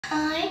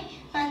Hi,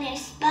 my name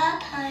is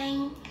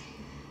Thành.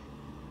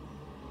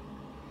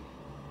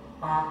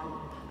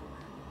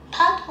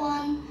 Part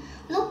 1.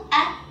 Look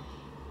at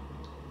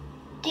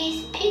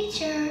this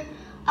picture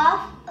of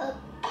a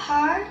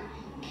part.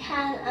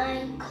 Can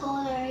I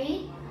color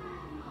it?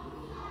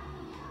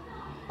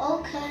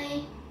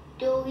 Okay,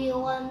 do you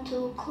want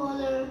to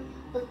color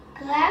a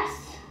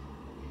glass?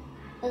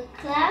 A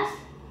glass?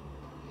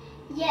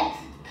 Yes,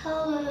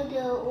 color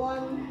the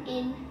one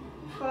in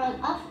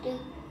front of the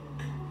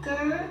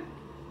girl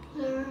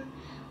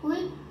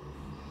with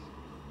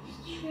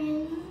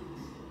strings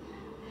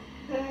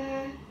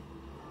her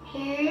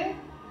hair,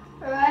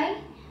 right?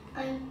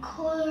 I'm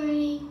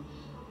coloring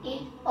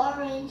it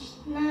orange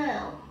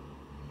now.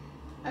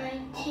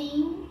 I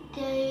think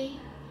they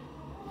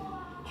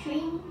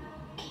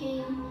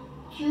drinking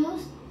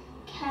juice.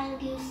 Can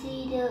you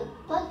see the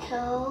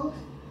bottles?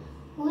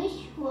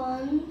 Which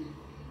one?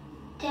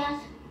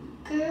 That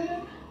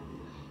girl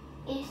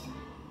is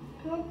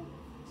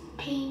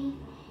dropping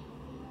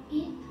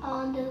it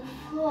on the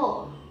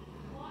floor.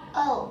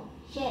 Oh,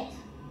 yes.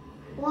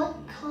 What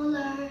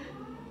color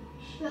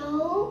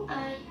shall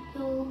I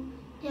do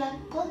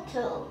that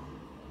bottle?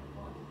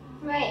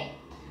 Red.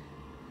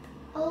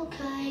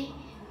 Okay.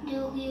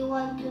 Do you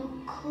want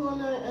to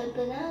color a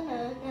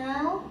banana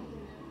now?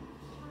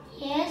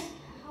 Yes.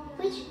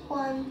 Which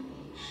one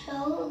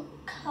shall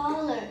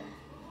color?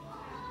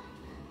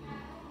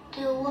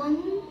 The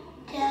one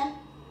that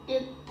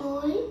the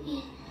boy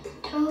is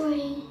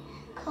throwing,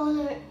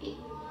 color it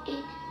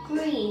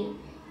green.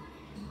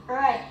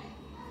 Right.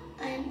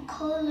 I'm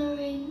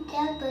coloring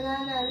that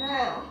banana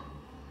now.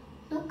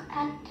 Look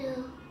at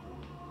the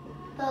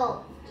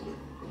boat.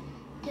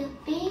 The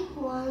big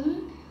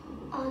one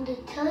on the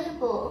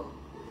table.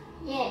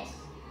 Yes.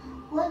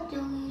 What do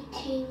you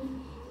think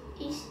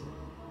is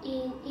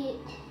in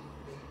it?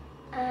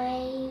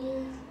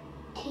 I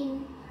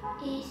think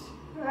it's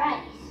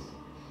rice.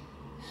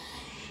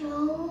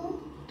 So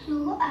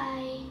do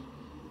I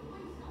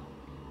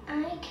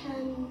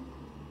can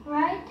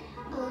write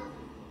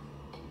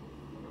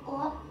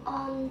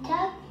on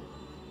that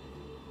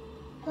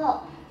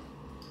box.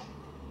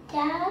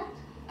 That's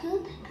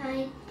good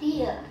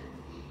idea.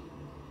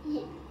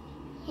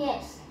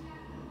 Yes,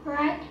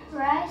 write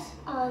rice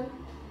on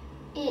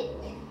it.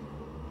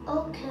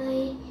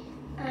 Okay,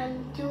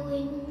 I'm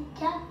doing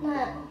that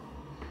now.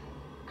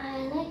 I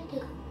like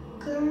the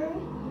girl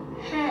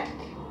hat.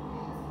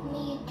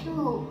 Me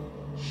too.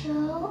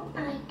 Shall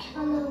I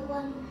color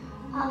one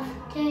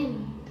of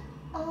them?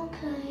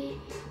 Okay,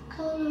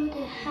 color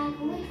the hat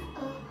with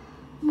a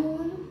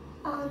moon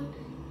on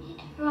it,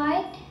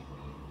 right?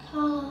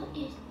 Color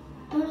is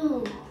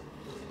blue.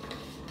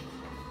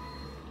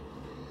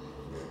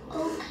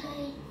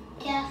 Okay,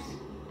 that's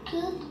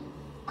good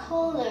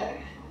color.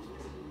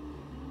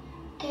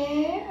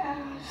 There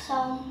are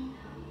some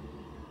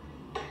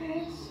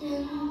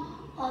presents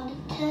on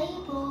the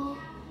table.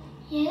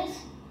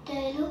 Yes,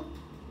 they look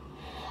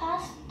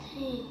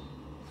fancy.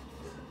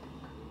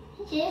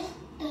 Yes,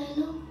 they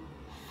look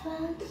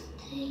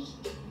fancy.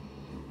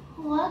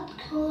 What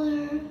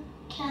color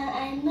can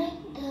I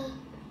make the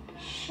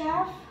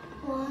sharp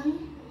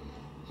one?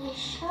 The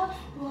sharp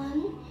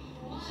one,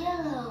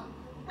 yellow.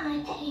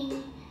 I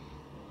think.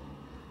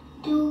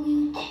 Do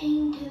you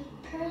think the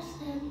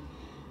person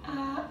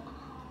are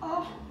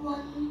of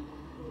one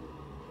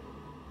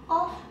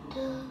of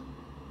the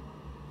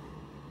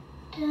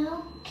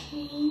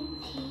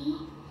candy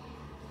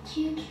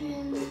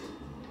children?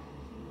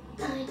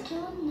 I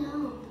don't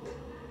know.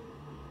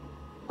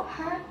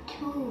 Part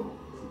 2.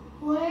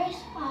 Where's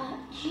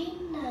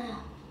Jim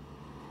now?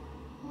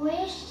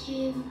 Where's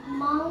Jim,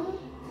 Mom?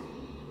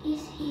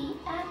 Is he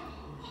at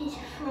his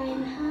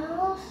friend's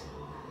house?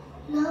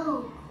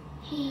 No,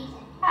 he's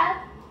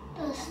at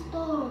the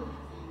store.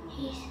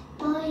 He's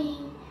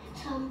buying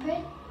some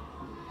bread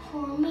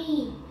for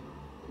me.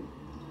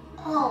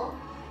 Oh,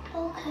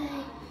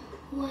 okay.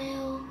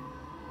 Well,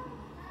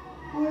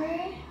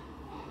 where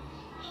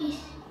his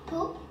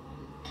book?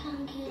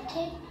 Can you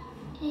take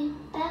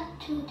it back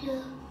to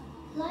the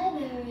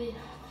library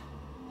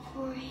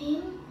for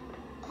him?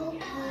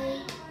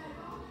 Okay.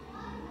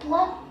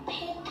 What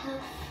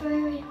Peter's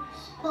favorite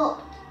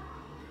sport?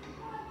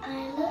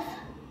 I love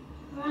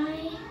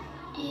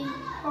riding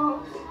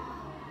horse.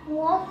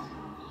 What's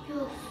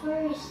your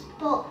favorite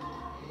sport,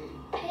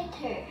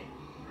 Peter?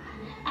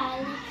 I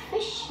like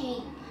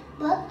fishing,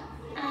 but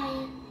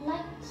I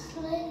like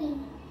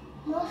sledding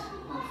most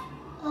of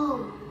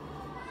all.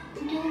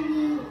 Do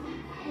you?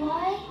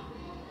 Why?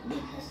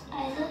 Because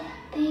I love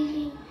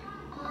being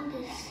on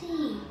the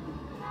sea.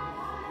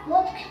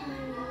 What can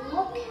you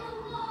look?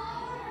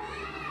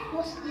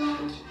 What's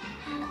lunch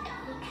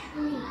after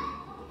 3?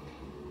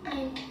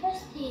 I'm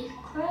thirsty,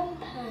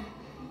 Grandpa.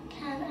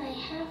 Can I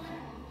have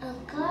a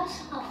glass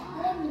of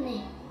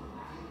lemonade?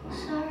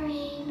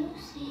 Sorry,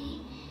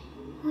 Lucy.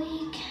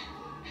 We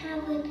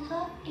haven't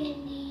got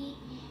any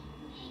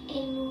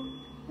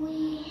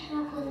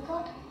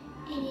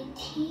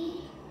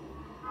tea.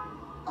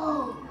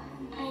 Oh,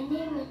 I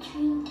never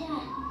drink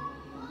that.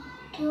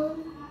 Do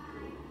don't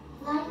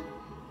like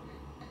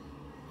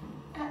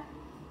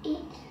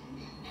it.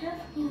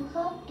 Have you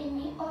got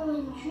any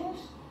orange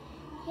juice?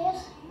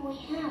 Yes, we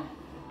have.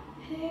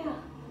 Here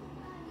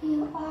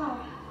you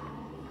are.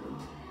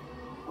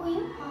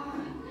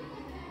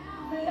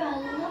 We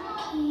are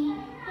lucky.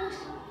 Let's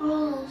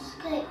roller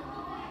skate.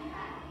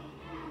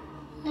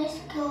 Let's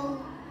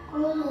go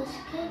roller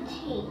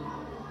skating.